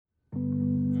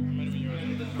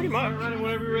Pretty much. Ready,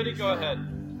 whenever you're ready, go ahead.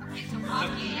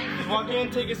 Just walk in,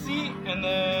 take a seat, and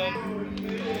then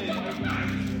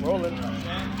rolling.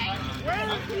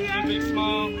 Big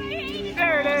smile.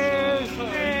 There it is.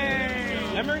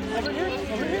 Emery, over here.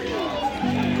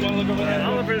 You want to look over there?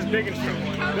 Oliver is big and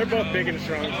strong. They're both big and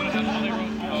strong.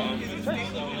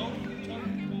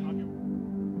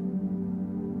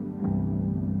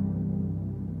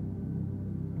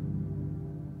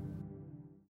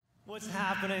 What's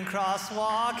happening,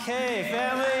 Crosswalk? Hey,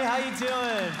 family, how you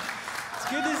doing? It's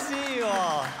good to see you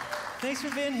all. Thanks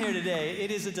for being here today. It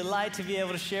is a delight to be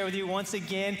able to share with you once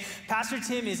again. Pastor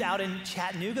Tim is out in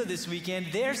Chattanooga this weekend.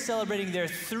 They're celebrating their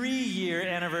 3-year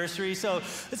anniversary. So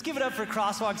let's give it up for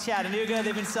Crosswalk Chattanooga.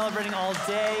 They've been celebrating all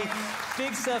day.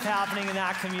 Big stuff happening in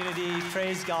that community.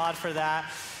 Praise God for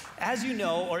that. As you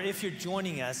know, or if you're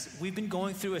joining us, we've been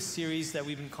going through a series that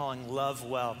we've been calling Love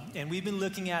Well. And we've been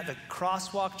looking at the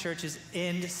Crosswalk Church's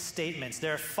end statements.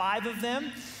 There are 5 of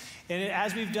them. And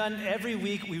as we've done every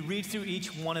week, we read through each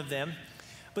one of them.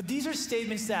 But these are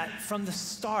statements that from the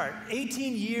start,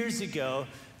 18 years ago,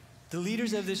 the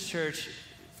leaders of this church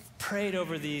prayed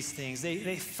over these things.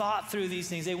 They thought through these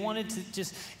things. They wanted to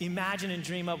just imagine and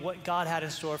dream up what God had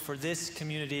in store for this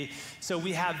community. So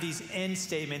we have these end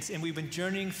statements, and we've been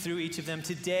journeying through each of them.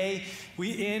 Today,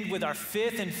 we end with our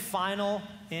 5th and final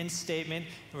end statement.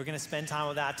 We're going to spend time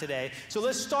with that today. So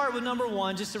let's start with number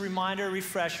 1, just a reminder, a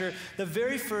refresher. The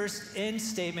very first end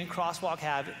statement Crosswalk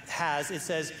has, it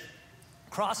says,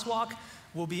 Crosswalk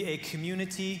will be a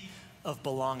community of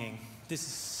belonging. This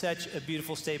is such a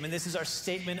beautiful statement. This is our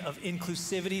statement of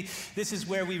inclusivity. This is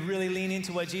where we really lean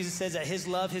into what Jesus says, that his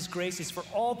love, his grace is for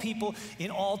all people in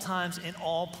all times, in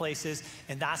all places,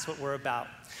 and that's what we're about.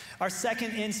 Our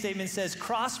second end statement says,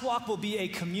 Crosswalk will be a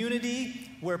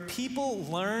community where people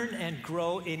learn and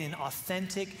grow in an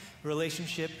authentic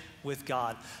relationship with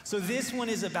God. So this one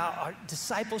is about our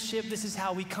discipleship. This is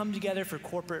how we come together for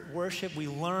corporate worship. We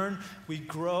learn, we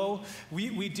grow.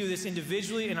 We do this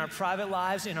individually in our private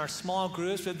lives, in our small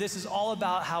groups, but this is all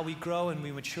about how we grow and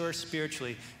we mature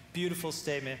spiritually. Beautiful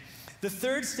statement. The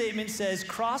third statement says,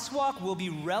 Crosswalk will be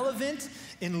relevant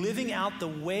in living out the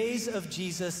ways of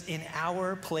Jesus in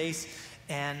our place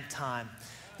and time.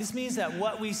 This means that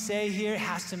what we say here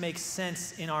has to make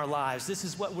sense in our lives. This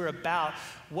is what we're about.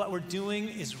 What we're doing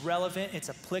is relevant, it's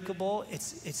applicable,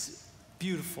 it's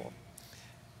beautiful.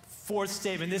 Fourth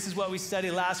statement, this is what we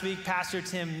studied last week. Pastor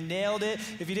Tim nailed it.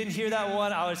 If you didn't hear that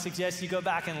one, I would suggest you go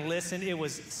back and listen. It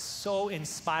was so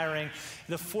inspiring.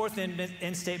 The fourth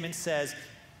end statement says,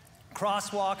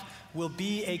 Crosswalk will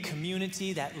be a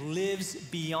community that lives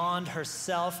beyond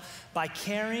herself by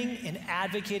caring and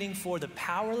advocating for the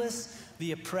powerless,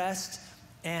 the oppressed,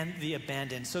 and the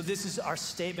abandoned. So this is our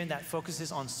statement that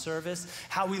focuses on service,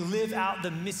 how we live out the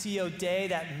Missio Dei,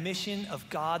 that mission of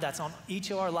God that's on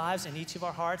each of our lives and each of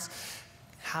our hearts.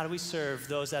 How do we serve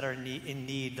those that are in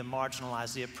need, the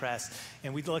marginalized, the oppressed?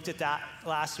 And we looked at that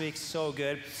last week, so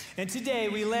good. And today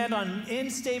we land on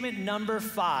end statement number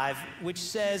 5, which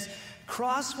says,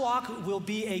 Crosswalk will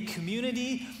be a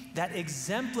community that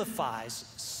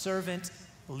exemplifies servant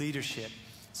leadership.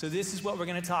 So this is what we're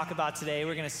going to talk about today.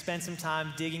 We're going to spend some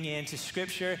time digging into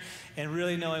Scripture and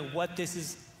really knowing what this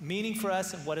is meaning for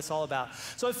us and what it's all about.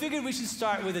 So I figured we should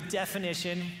start with a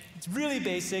definition. It's really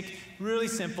basic, really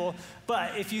simple.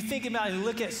 But if you think about it and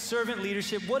look at servant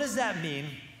leadership, what does that mean?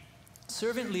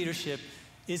 Servant leadership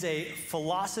is a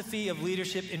philosophy of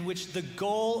leadership in which the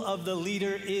goal of the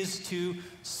leader is to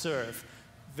serve.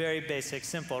 Very basic,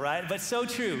 simple, right? But so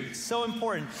true, so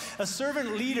important. A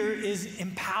servant leader is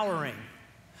empowering.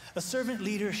 A servant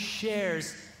leader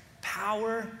shares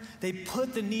power. They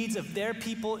put the needs of their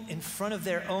people in front of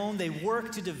their own. They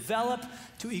work to develop,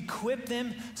 to equip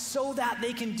them so that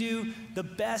they can do the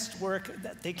best work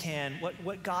that they can,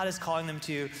 what God is calling them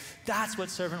to. That's what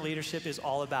servant leadership is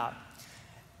all about.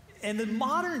 And the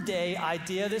modern day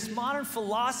idea, this modern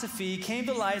philosophy came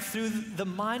to light through the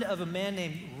mind of a man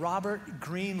named Robert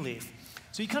Greenleaf.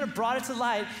 So he kind of brought it to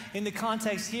light in the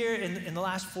context here in the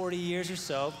last 40 years or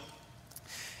so.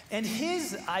 And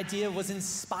his idea was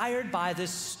inspired by this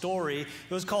story.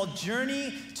 It was called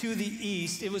Journey to the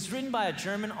East. It was written by a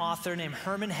German author named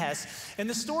Hermann Hesse. And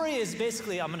the story is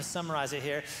basically, I'm going to summarize it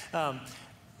here.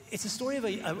 It's a story of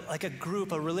a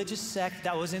group, a religious sect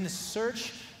that was in the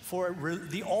search for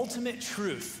the ultimate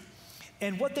truth.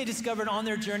 And what they discovered on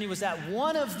their journey was that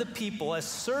one of the people, a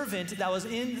servant that was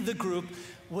in the group,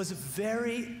 was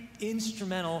very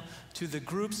instrumental to the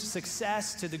group's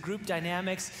success, to the group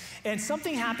dynamics. And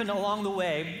something happened along the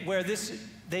way where this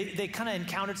they kind of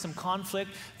encountered some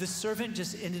conflict. The servant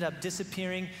just ended up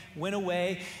disappearing, went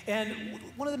away. And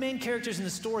one of the main characters in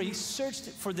the story searched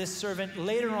for this servant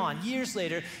later on, years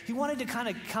later. He wanted to kind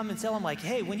of come and tell him like,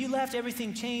 hey, when you left,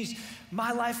 everything changed.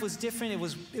 My life was different.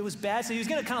 It was bad. So he was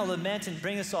going to kind of lament and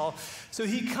bring us all. So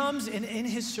he comes, and in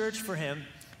his search for him,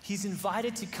 he's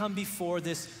invited to come before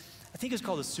this, I think it's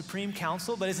called the Supreme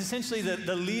Council, but it's essentially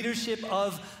the leadership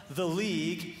of the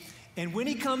league. And when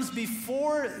he comes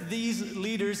before these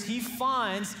leaders, he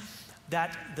finds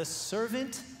that the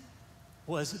servant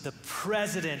was the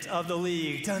president of the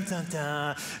league. Dun, dun,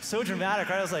 dun. So dramatic,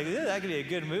 right? I was like, that could be a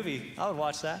good movie. I would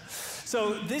watch that.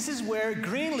 So this is where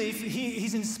Greenleaf,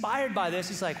 he's inspired by this.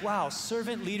 He's like, wow,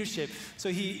 servant leadership. So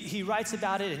he writes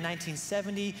about it in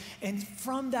 1970. And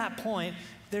from that point,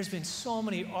 there's been so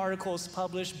many articles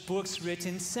published, books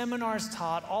written, seminars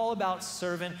taught, all about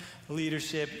servant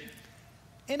leadership.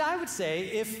 And I would say,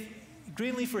 if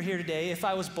Greenleaf were here today, if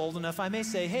I was bold enough, I may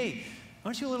say, hey,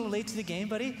 aren't you a little late to the game,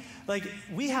 buddy? Like,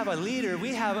 we have a leader,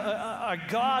 we have a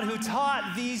God who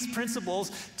taught these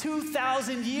principles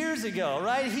 2,000 years ago,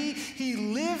 right? He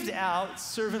lived out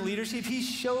servant leadership. He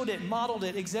showed it, modeled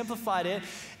it, exemplified it,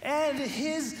 and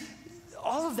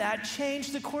all of that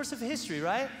changed the course of history,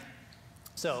 right?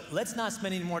 So let's not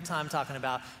spend any more time talking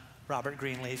about Robert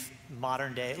Greenleaf,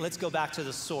 modern day. Let's go back to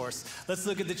the source. Let's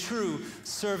look at the true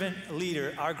servant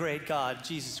leader, our great God,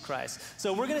 Jesus Christ.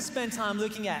 So we're going to spend time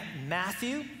looking at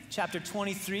Matthew chapter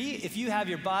 23. If you have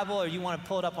your Bible or you want to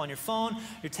pull it up on your phone,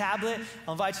 your tablet,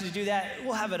 I'll invite you to do that.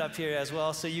 We'll have it up here as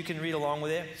well so you can read along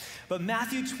with it. But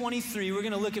Matthew 23, we're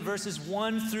going to look at verses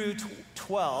 1 through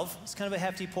 12. It's kind of a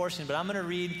hefty portion, but I'm going to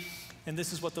read, and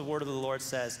this is what the word of the Lord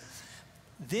says.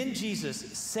 Then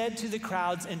Jesus said to the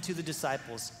crowds and to the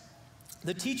disciples,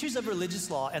 the teachers of religious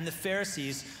law and the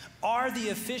Pharisees are the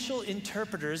official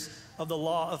interpreters of the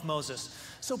law of Moses.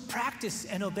 So practice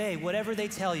and obey whatever they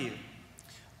tell you,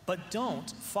 but don't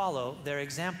follow their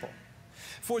example.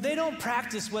 For they don't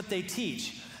practice what they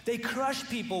teach. They crush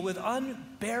people with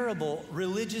unbearable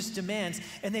religious demands,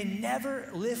 and they never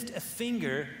lift a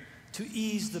finger to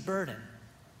ease the burden.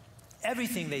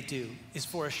 Everything they do is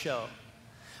for a show.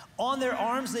 On their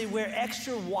arms, they wear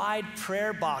extra wide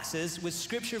prayer boxes with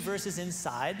scripture verses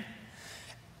inside.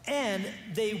 And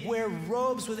they wear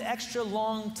robes with extra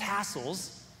long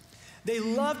tassels. They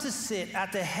love to sit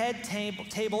at the head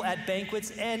table at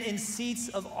banquets and in seats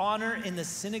of honor in the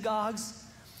synagogues.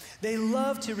 They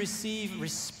love to receive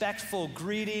respectful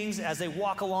greetings as they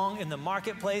walk along in the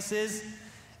marketplaces.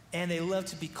 And they love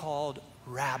to be called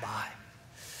rabbi.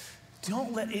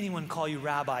 Don't let anyone call you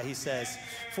rabbi, he says,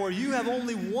 for you have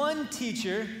only one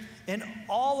teacher, and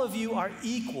all of you are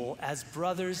equal as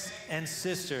brothers and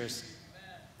sisters.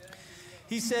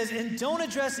 He says, and don't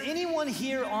address anyone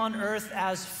here on earth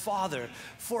as Father,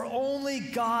 for only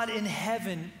God in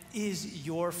heaven is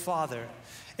your Father.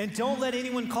 And don't let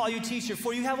anyone call you teacher,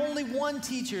 for you have only one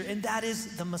teacher, and that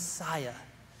is the Messiah.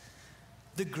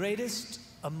 The greatest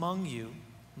among you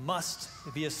must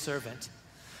be a servant.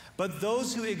 But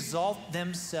those who exalt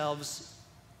themselves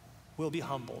will be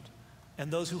humbled, and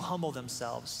those who humble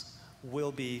themselves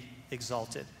will be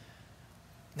exalted.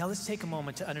 Now let's take a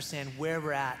moment to understand where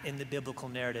we're at in the biblical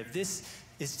narrative. This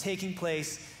is taking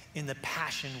place in the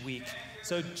Passion Week.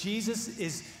 So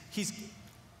Jesus he's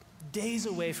days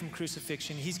away from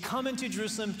crucifixion. He's come into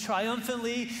Jerusalem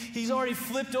triumphantly. He's already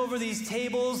flipped over these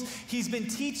tables. He's been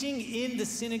teaching in the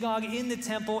synagogue, in the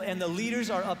temple, and the leaders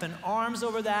are up in arms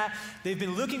over that. They've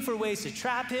been looking for ways to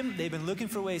trap him. They've been looking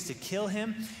for ways to kill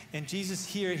him. And Jesus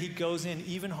here, he goes in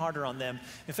even harder on them.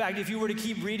 In fact, if you were to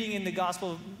keep reading in the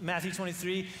Gospel of Matthew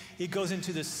 23, he goes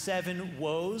into the 7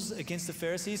 woes against the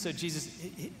Pharisees. So Jesus,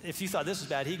 if you thought this was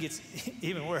bad, he gets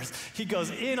even worse. He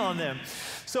goes in on them.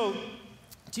 So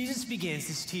Jesus begins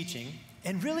his teaching,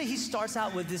 and really he starts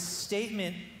out with this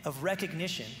statement of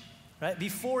recognition, right?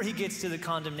 Before he gets to the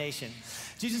condemnation.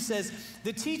 Jesus says,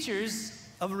 the teachers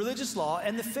of religious law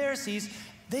and the Pharisees,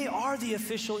 they are the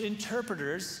official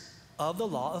interpreters of the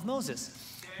law of Moses.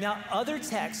 Now, other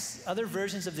texts, other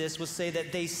versions of this will say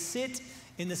that they sit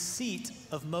in the seat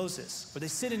of Moses, or they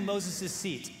sit in Moses'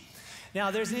 seat.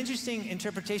 Now, there's an interesting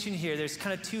interpretation here. There's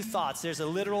kind of 2 thoughts. There's a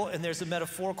literal and there's a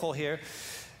metaphorical here.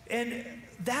 And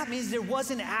that means there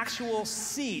was an actual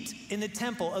seat in the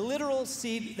temple, a literal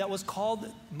seat that was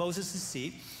called Moses'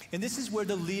 seat. And this is where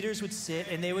the leaders would sit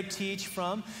and they would teach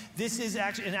from. This is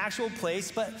actually an actual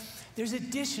place, but there's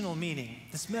additional meaning,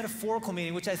 this metaphorical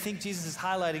meaning, which I think Jesus is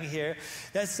highlighting here,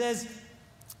 that says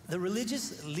the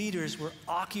religious leaders were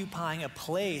occupying a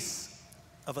place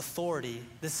of authority,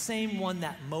 the same one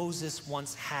that Moses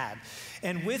once had.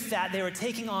 And with that, they were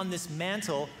taking on this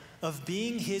mantle of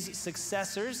being his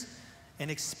successors and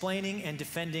explaining and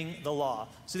defending the law.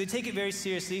 So they take it very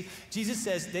seriously. Jesus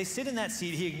says they sit in that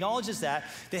seat. He acknowledges that.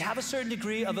 They have a certain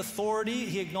degree of authority.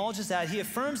 He acknowledges that. He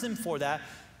affirms them for that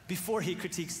before he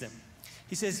critiques them.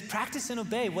 He says, practice and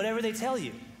obey whatever they tell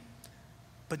you,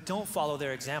 but don't follow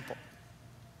their example.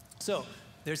 So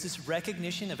there's this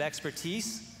recognition of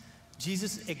expertise.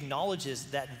 Jesus acknowledges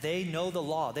that they know the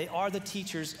law. They are the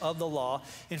teachers of the law.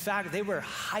 In fact, they were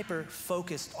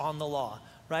hyper-focused on the law,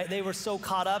 right? They were so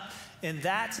caught up in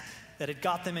that it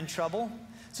got them in trouble.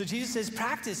 So Jesus says,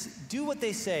 practice, do what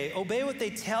they say, obey what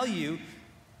they tell you.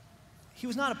 He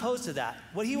was not opposed to that.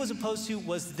 What he was opposed to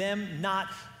was them not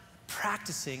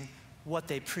practicing what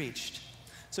they preached.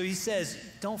 So he says,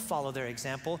 don't follow their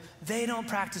example. They don't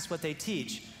practice what they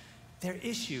teach. Their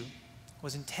issue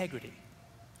was integrity,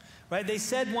 right? They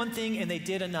said one thing and they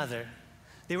did another.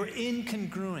 They were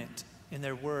incongruent in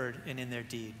their word and in their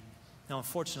deed. Now,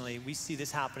 unfortunately, we see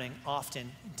this happening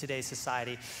often in today's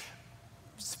society.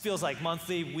 It feels like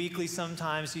monthly, weekly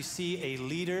sometimes. You see a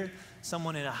leader,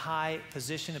 someone in a high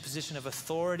position, a position of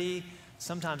authority,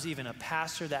 sometimes even a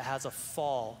pastor that has a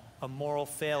fall, a moral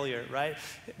failure, right?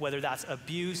 Whether that's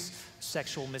abuse,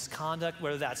 sexual misconduct,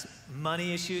 whether that's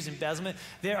money issues, embezzlement.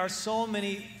 There are so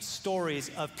many stories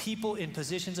of people in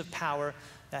positions of power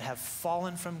that have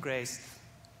fallen from grace.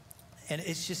 And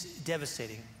it's just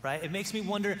devastating, right? It makes me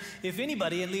wonder if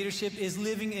anybody in leadership is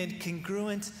living a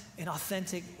congruent and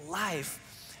authentic life.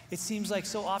 It seems like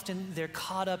so often they're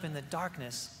caught up in the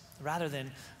darkness rather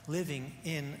than living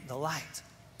in the light.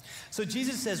 So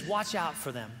Jesus says, watch out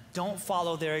for them. Don't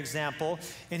follow their example.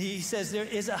 And he says there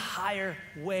is a higher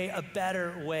way, a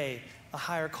better way, a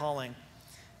higher calling.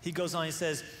 He goes on, he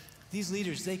says, these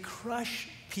leaders, they crush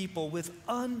people with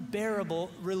unbearable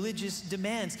religious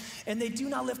demands, and they do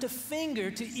not lift a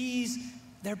finger to ease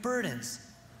their burdens.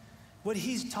 What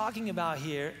he's talking about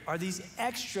here are these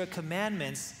extra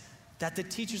commandments that the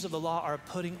teachers of the law are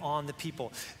putting on the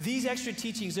people. These extra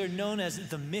teachings are known as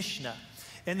the Mishnah.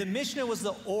 And the Mishnah was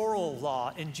the oral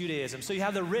law in Judaism. So you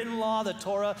have the written law, the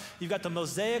Torah, you've got the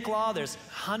Mosaic law, there's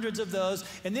hundreds of those.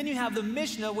 And then you have the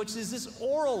Mishnah, which is this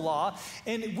oral law.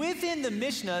 And within the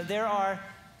Mishnah, there are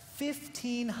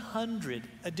 1,500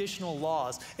 additional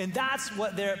laws. And that's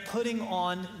what they're putting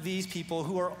on these people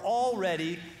who are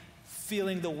already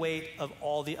feeling the weight of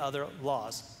all the other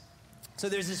laws. So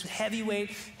there's this heavy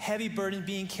weight, heavy burden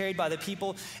being carried by the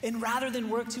people. And rather than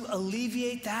work to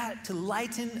alleviate that, to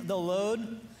lighten the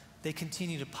load, they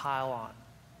continue to pile on.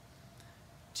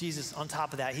 Jesus, on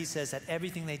top of that, he says that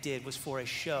everything they did was for a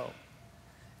show.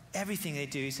 Everything they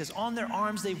do. He says on their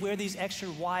arms, they wear these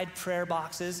extra wide prayer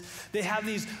boxes. They have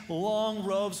these long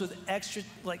robes with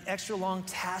extra long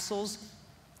tassels.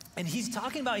 And he's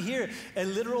talking about here a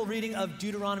literal reading of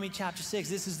Deuteronomy chapter 6.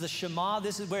 This is the Shema.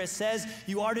 This is where it says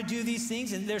you are to do these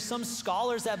things. And there's some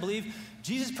scholars that believe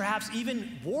Jesus perhaps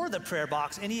even wore the prayer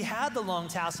box and he had the long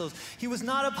tassels. He was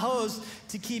not opposed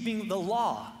to keeping the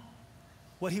law.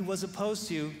 What he was opposed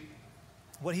to,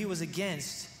 what he was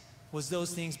against, was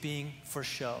those things being for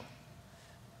show.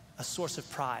 A source of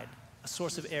pride, a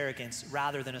source of arrogance,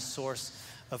 rather than a source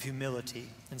of humility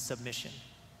and submission.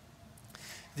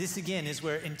 This again is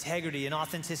where integrity and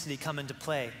authenticity come into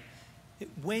play.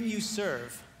 When you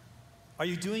serve, are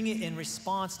you doing it in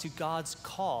response to God's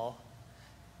call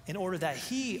in order that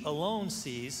he alone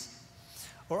sees?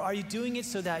 Or are you doing it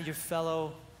so that your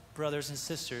fellow brothers and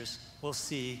sisters will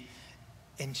see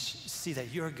and see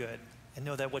that you're good and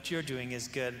know that what you're doing is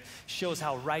good, shows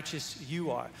how righteous you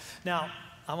are? Now,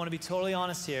 I want to be totally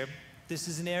honest here. This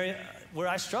is an area where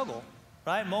I struggle,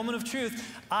 right? Moment of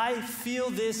truth. I feel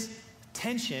this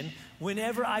tension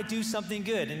whenever I do something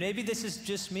good. And maybe this is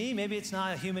just me. Maybe it's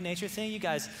not a human nature thing. You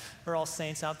guys are all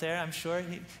saints out there, I'm sure.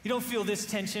 You don't feel this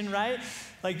tension, right?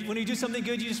 Like when you do something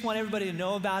good, you just want everybody to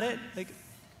know about it. Like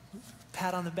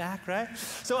pat on the back, right?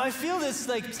 So I feel this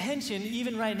like tension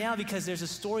even right now because there's a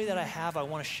story that I have I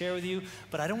want to share with you,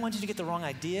 but I don't want you to get the wrong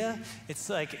idea. It's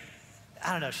like,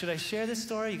 I don't know, should I share this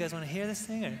story? You guys want to hear this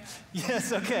thing? Or?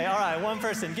 Yes, okay, all right, one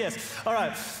person, yes. All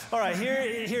right,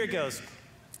 here it goes.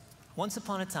 Once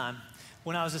upon a time,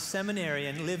 when I was a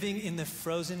seminarian living in the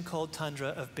frozen cold tundra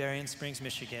of Berrien Springs,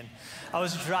 Michigan, I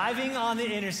was driving on the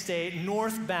interstate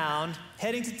northbound,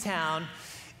 heading to town,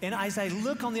 and as I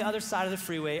look on the other side of the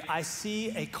freeway, I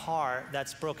see a car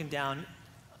that's broken down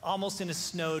almost in a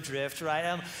snowdrift,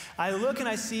 right? I look and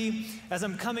I see, as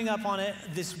I'm coming up on it,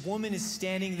 this woman is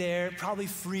standing there, probably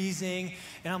freezing,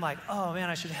 and I'm like, oh man,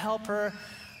 I should help her.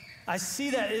 I see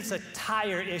that it's a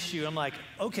tire issue. I'm like,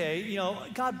 okay, you know,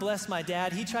 God bless my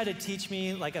dad. He tried to teach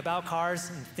me like about cars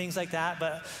and things like that.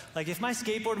 But like if my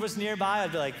skateboard was nearby,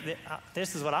 I'd be like,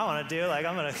 this is what I want to do. Like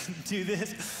I'm going to do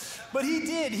this. But he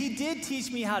did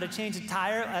teach me how to change a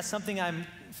tire. That's something I'm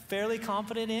fairly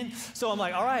confident in. So I'm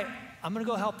like, all right, I'm going to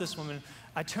go help this woman.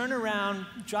 I turn around,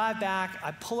 drive back.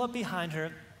 I pull up behind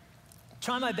her.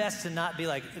 Try my best to not be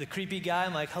like the creepy guy.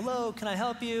 I'm like, hello, can I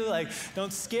help you? Like,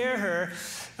 don't scare her.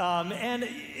 And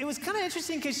it was kind of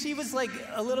interesting because she was like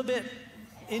a little bit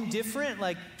indifferent,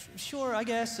 like, sure, I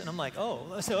guess. And I'm like,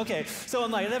 oh, so okay. So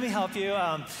I'm like, let me help you.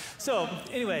 So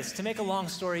anyways, to make a long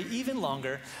story even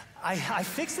longer, I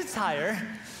fix the tire.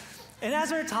 And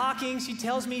as we're talking, she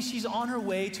tells me she's on her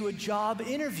way to a job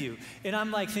interview. And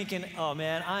I'm like thinking, oh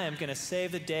man, I am gonna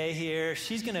save the day here.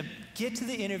 She's gonna get to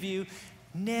the interview,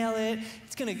 nail it.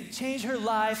 It's gonna change her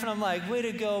life. And I'm like, way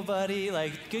to go, buddy.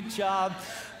 Like, good job.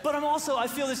 But I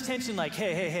feel this tension like,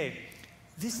 hey.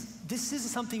 This is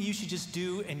something you should just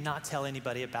do and not tell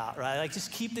anybody about, right? Like,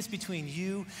 just keep this between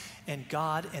you and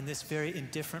God and this very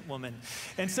indifferent woman.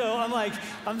 And so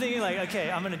I'm thinking like, okay,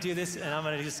 I'm gonna do this and I'm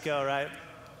gonna just go, right?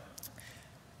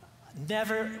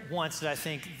 Never once did I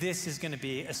think this is going to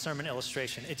be a sermon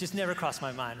illustration. It just never crossed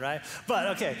my mind, right? But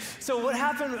okay, so what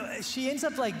happened, she ends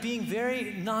up like being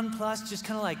very nonplussed, just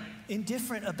kind of like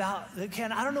indifferent about,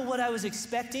 again, I don't know what I was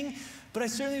expecting, but I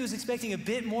certainly was expecting a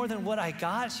bit more than what I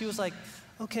got. She was like,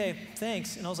 okay,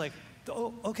 thanks. And I was like,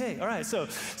 oh, okay, all right. So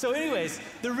anyways,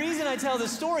 the reason I tell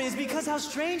this story is because how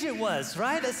strange it was,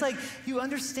 right? It's like you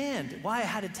understand why I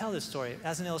had to tell this story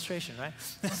as an illustration, right?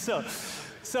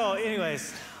 So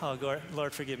anyways, oh,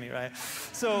 Lord forgive me, right?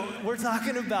 So we're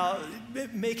talking about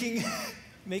making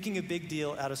a big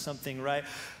deal out of something, right?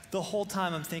 The whole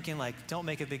time I'm thinking like, don't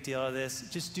make a big deal out of this.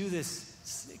 Just do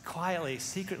this quietly,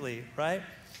 secretly, right?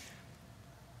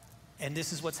 And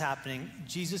this is what's happening.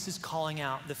 Jesus is calling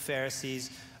out the Pharisees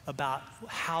about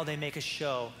how they make a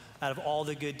show out of all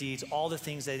the good deeds, all the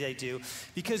things that they do.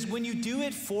 Because when you do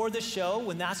it for the show,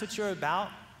 when that's what you're about,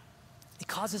 it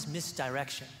causes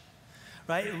misdirection.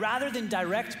 Right? Rather than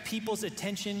direct people's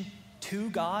attention to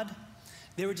God,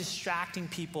 they were distracting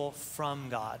people from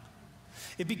God.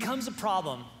 It becomes a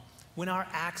problem when our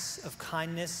acts of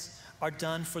kindness are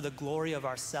done for the glory of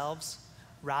ourselves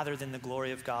rather than the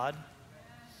glory of God.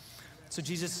 So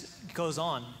Jesus goes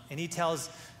on and he tells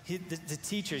the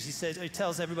teachers, he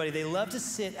tells everybody, they love to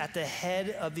sit at the head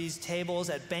of these tables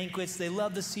at banquets. They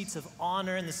love the seats of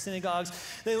honor in the synagogues.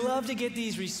 They love to get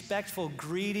these respectful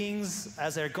greetings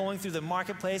as they're going through the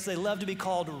marketplace. They love to be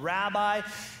called rabbi.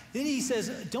 Then he says,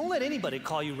 don't let anybody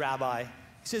call you rabbi. He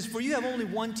says, for you have only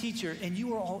one teacher and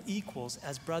you are all equals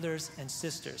as brothers and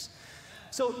sisters.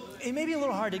 So it may be a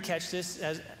little hard to catch this,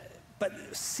 but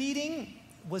seating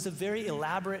was a very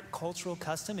elaborate cultural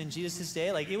custom in Jesus'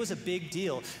 day. Like, it was a big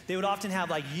deal. They would often have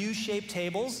like U-shaped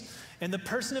tables, and the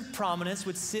person of prominence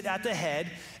would sit at the head,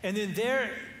 and then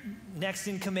their next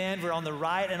in command were on the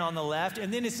right and on the left,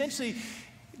 and then essentially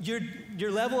your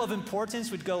level of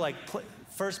importance would go like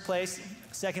first place,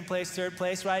 second place, third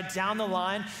place, right, down the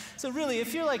line. So really,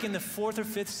 if you're like in the fourth or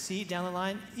fifth seat down the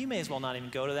line, you may as well not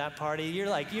even go to that party. You're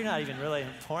not even really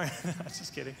important. I'm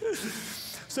just kidding.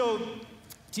 So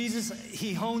Jesus,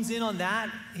 he hones in on that.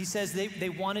 He says they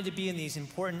wanted to be in these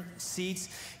important seats.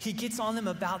 He gets on them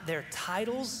about their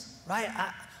titles, right?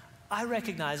 I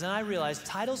recognize and I realize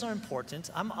titles are important.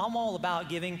 I'm all about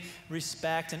giving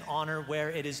respect and honor where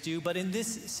it is due. But in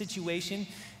this situation,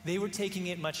 they were taking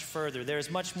it much further. There's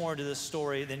much more to the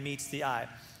story than meets the eye.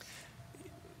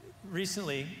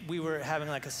 Recently, we were having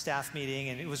like a staff meeting,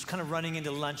 and it was kind of running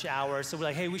into lunch hour. So we're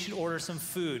like, hey, we should order some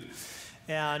food.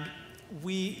 And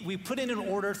we put in an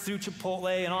order through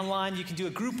Chipotle, and online you can do a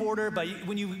group order, but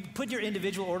when you put your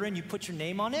individual order in, you put your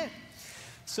name on it.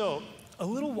 So a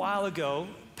little while ago,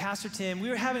 Pastor Tim, we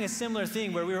were having a similar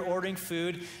thing where we were ordering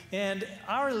food, and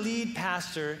our lead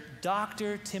pastor,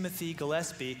 Dr. Timothy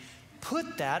Gillespie,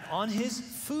 put that on his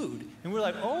food. And we're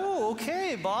like, oh,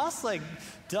 okay, boss, like,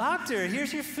 doctor,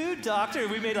 here's your food, doctor.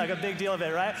 We made like a big deal of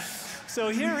it, right? So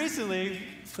here recently,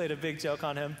 played a big joke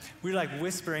on him. We were like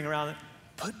whispering around,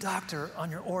 put doctor on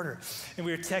your order. And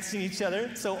we were texting each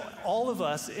other. So all of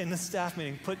us in the staff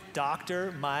meeting put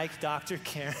Dr. Mike, Dr.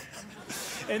 Karen.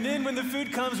 And then when the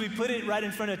food comes, we put it right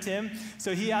in front of Tim.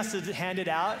 So he has to hand it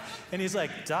out. And he's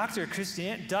like, Dr.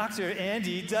 Christian, Dr.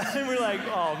 Andy. And we're like,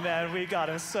 oh man, we got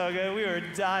him so good. We were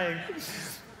dying.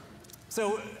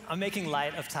 So I'm making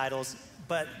light of titles,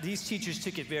 but these teachers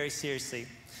took it very seriously.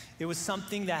 It was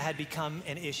something that had become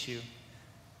an issue.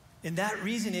 And that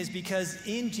reason is because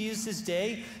in Jesus'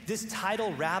 day, this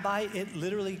title, rabbi, it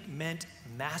literally meant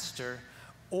master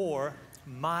or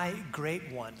my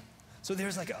great one. So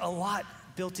there's like a lot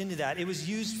built into that. It was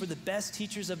used for the best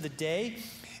teachers of the day.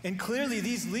 And clearly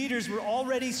these leaders were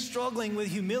already struggling with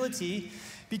humility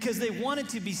because they wanted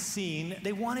to be seen,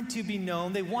 they wanted to be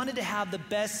known, they wanted to have the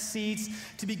best seats,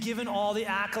 to be given all the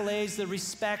accolades, the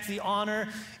respect, the honor,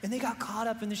 and they got caught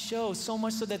up in the show so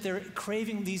much so that they're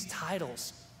craving these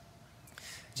titles.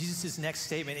 Jesus' next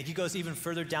statement, he goes even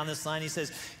further down this line. He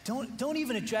says, don't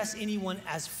even address anyone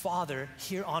as Father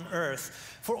here on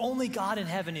earth, for only God in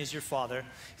heaven is your Father.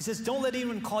 He says, don't let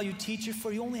anyone call you teacher,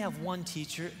 for you only have one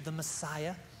teacher, the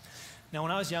Messiah. Now,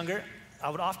 when I was younger, I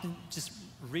would often just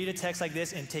read a text like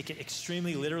this and take it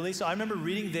extremely literally. So I remember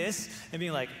reading this and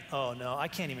being like, oh no, I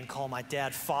can't even call my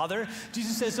dad Father.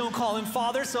 Jesus says don't call him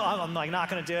Father, so I'm like not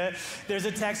gonna do it. There's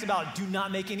a text about do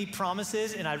not make any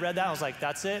promises, and I read that, I was like,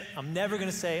 that's it. I'm never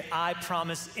gonna say I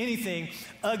promise anything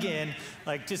again.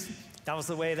 Like just, that was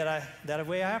the way that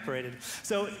I operated.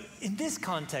 So in this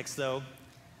context though,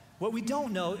 what we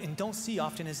don't know and don't see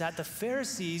often is that the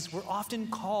Pharisees were often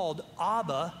called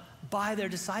Abba by their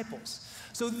disciples.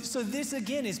 So this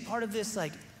again is part of this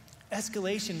like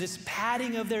escalation, this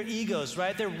padding of their egos,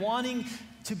 right? They're wanting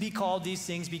to be called these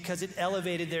things because it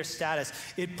elevated their status.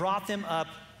 It brought them up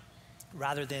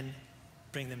rather than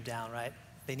bring them down, right?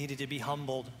 They needed to be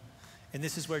humbled. And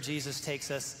this is where Jesus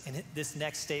takes us in this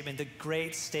next statement, the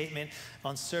great statement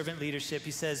on servant leadership.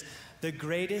 He says, the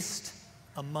greatest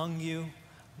among you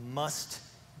must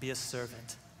be a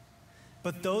servant.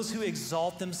 But those who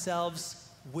exalt themselves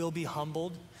will be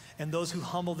humbled, and those who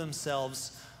humble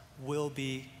themselves will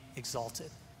be exalted.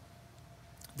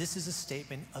 This is a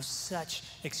statement of such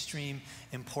extreme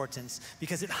importance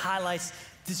because it highlights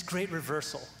this great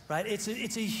reversal, right? It's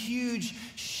a huge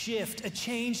shift, a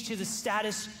change to the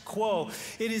status quo.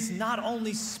 It is not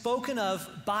only spoken of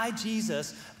by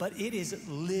Jesus, but it is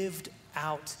lived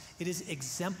out. It is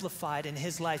exemplified in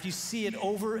his life. You see it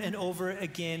over and over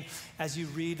again as you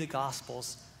read the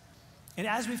Gospels. And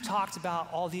as we've talked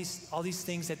about all these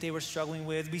things that they were struggling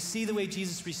with, we see the way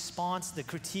Jesus responds, the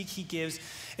critique he gives,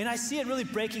 and I see it really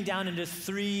breaking down into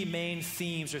three main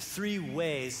themes or three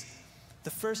ways.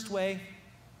 The first way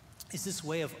is this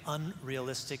way of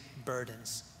unrealistic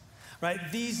burdens, right?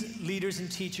 These leaders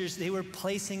and teachers, they were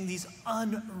placing these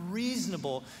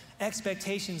unreasonable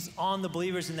expectations on the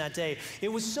believers in that day.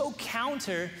 It was so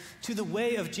counter to the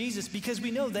way of Jesus because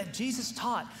we know that Jesus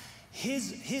taught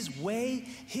his way,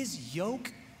 his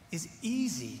yoke is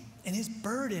easy and his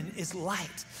burden is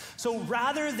light. So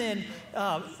rather than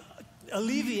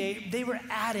alleviate, they were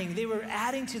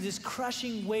adding to this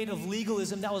crushing weight of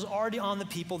legalism that was already on the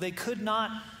people. They could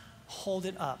not hold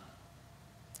it up.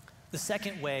 The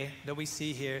second way that we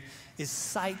see here is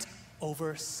sight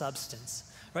over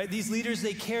substance, right? These leaders,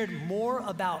 they cared more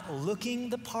about looking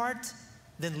the part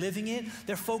than living it.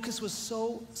 Their focus was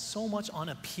so much on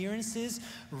appearances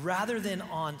rather than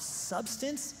on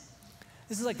substance.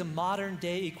 This is like the modern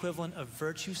day equivalent of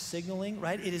virtue signaling,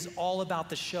 right? It is all about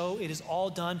the show. It is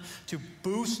all done to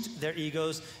boost their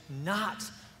egos, not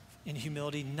in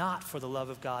humility, not for the love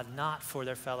of God, not for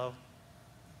their fellow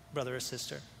brother or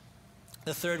sister.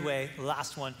 The third way, the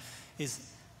last one, is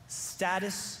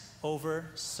status over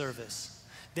service.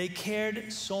 They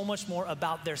cared so much more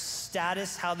about their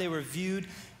status, how they were viewed,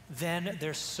 than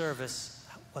their service,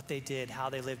 what they did, how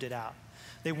they lived it out.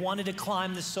 They wanted to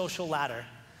climb the social ladder.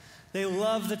 They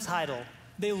loved the title.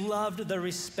 They loved the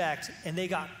respect, and they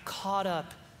got caught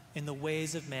up in the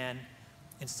ways of man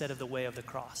instead of the way of the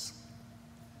cross.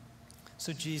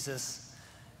 So Jesus,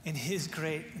 in his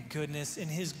great goodness, in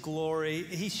his glory,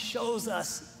 he shows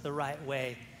us the right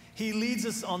way. He leads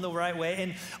us on the right way.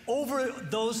 And over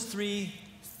those three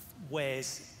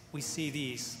ways, we see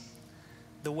these: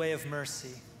 the way of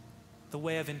mercy, the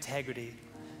way of integrity,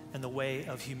 and the way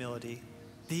of humility.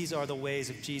 These are the ways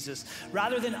of Jesus.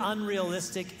 Rather than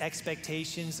unrealistic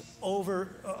expectations,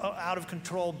 out of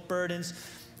control burdens,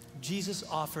 Jesus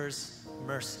offers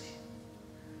mercy.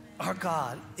 Our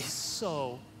God is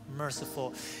so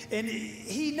merciful. And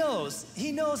he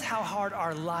knows how hard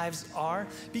our lives are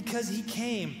because he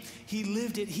came, he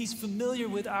lived it, he's familiar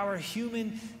with our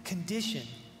human condition.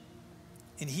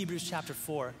 In Hebrews chapter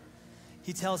 4,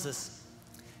 he tells us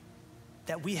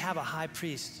that we have a high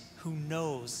priest who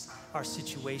knows our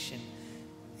situation,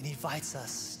 and he invites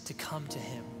us to come to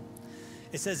him.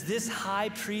 It says, this high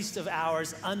priest of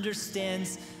ours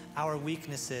understands our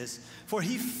weaknesses, for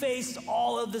he faced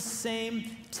all of the same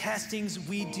testings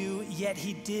we do, yet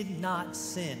he did not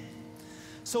sin.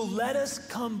 So let us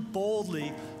come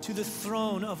boldly to the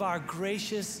throne of our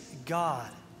gracious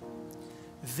God.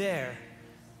 There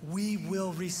we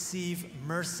will receive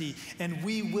mercy and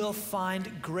we will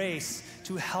find grace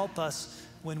to help us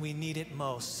when we need it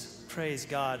most. Praise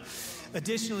God.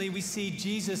 Additionally, we see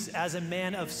Jesus as a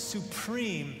man of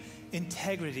supreme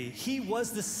integrity. He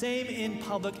was the same in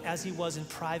public as he was in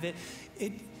private.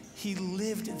 He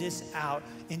lived this out.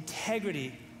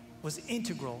 Integrity was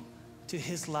integral to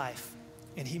his life,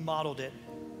 and he modeled it.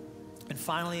 And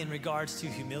finally, in regards to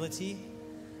humility,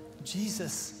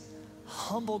 Jesus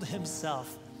humbled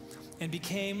himself and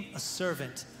became a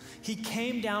servant. He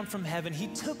came down from heaven. He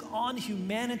took on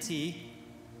humanity.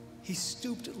 He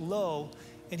stooped low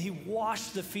and he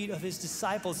washed the feet of his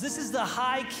disciples. This is the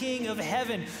high king of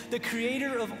heaven, the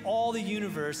creator of all the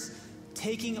universe,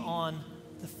 taking on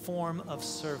the form of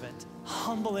servant,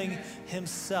 humbling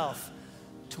himself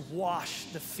to wash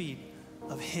the feet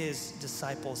of his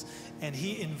disciples. And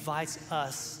he invites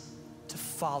us to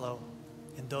follow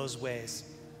in those ways.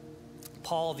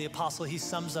 Paul, the apostle, he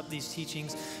sums up these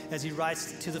teachings as he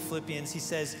writes to the Philippians. He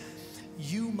says,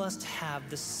 you must have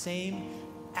the same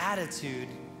attitude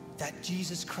that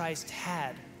Jesus Christ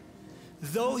had.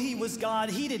 Though he was God,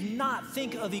 he did not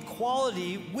think of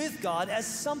equality with God as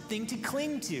something to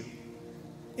cling to.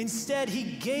 Instead, he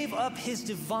gave up his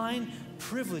divine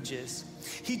privileges.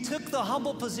 He took the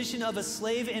humble position of a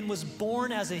slave and was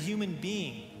born as a human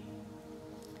being.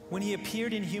 When he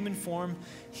appeared in human form,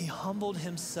 he humbled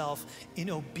himself in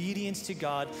obedience to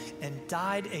God and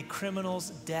died a criminal's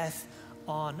death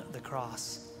on the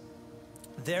cross.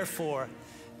 Therefore,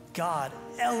 God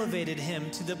elevated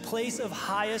him to the place of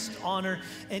highest honor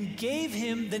and gave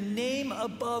him the name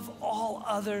above all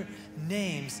other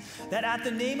names, that at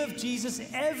the name of Jesus,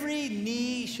 every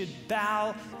knee should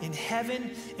bow in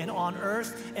heaven and on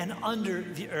earth and under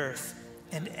the earth,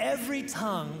 and every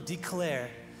tongue declare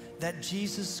that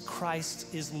Jesus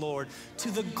Christ is Lord,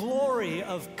 to the glory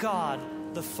of God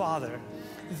the Father.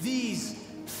 These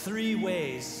three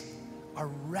ways are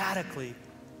radically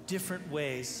different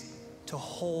ways to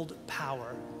hold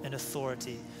power and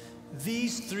authority.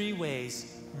 These three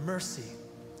ways, mercy,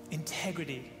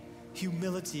 integrity,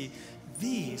 humility,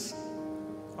 these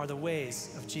are the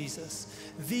ways of Jesus.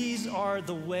 These are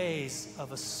the ways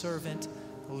of a servant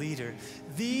leader.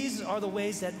 These are the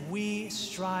ways that we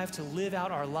strive to live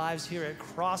out our lives here at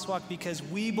Crosswalk, because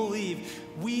we believe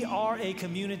we are a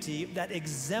community that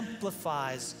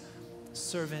exemplifies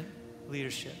servant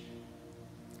leadership.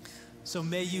 So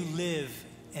may you live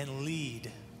and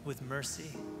lead with mercy.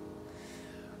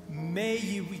 May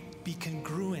you be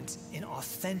congruent and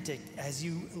authentic as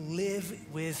you live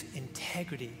with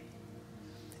integrity.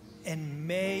 And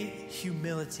may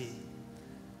humility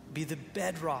be the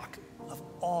bedrock of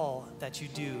all that you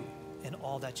do and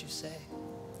all that you say.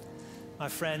 My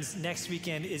friends, next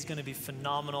weekend is going to be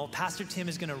phenomenal. Pastor Tim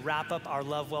is going to wrap up our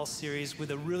Love Well series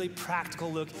with a really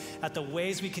practical look at the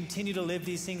ways we continue to live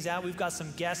these things out. We've got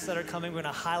some guests that are coming. We're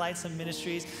going to highlight some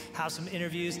ministries, have some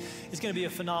interviews. It's going to be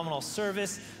a phenomenal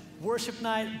service. Worship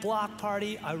night, block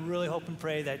party. I really hope and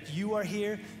pray that you are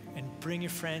here, and bring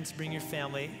your friends, bring your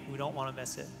family. We don't want to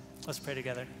miss it. Let's pray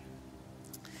together.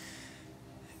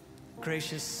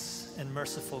 Gracious and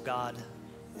merciful God,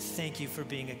 thank you for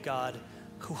being a God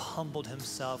who humbled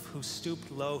himself, who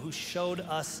stooped low, who showed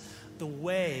us the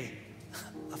way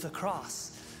of the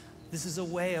cross. This is a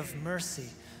way of mercy,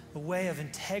 a way of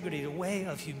integrity, a way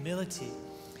of humility.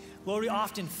 Lord, we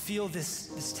often feel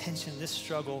this tension, this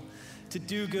struggle to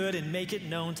do good and make it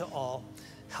known to all.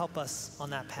 Help us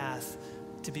on that path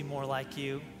to be more like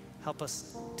you. Help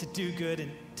us to do good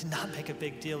and to not make a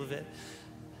big deal of it.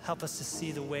 Help us to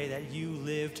see the way that you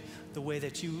lived, the way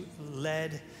that you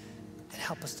led, and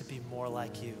help us to be more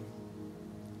like you.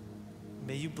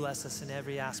 May you bless us in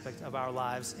every aspect of our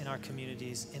lives, in our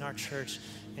communities, in our church,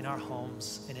 in our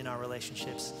homes, and in our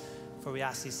relationships. For we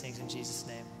ask these things in Jesus'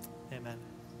 name. Amen.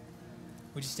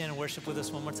 Would you stand and worship with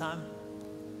us one more time?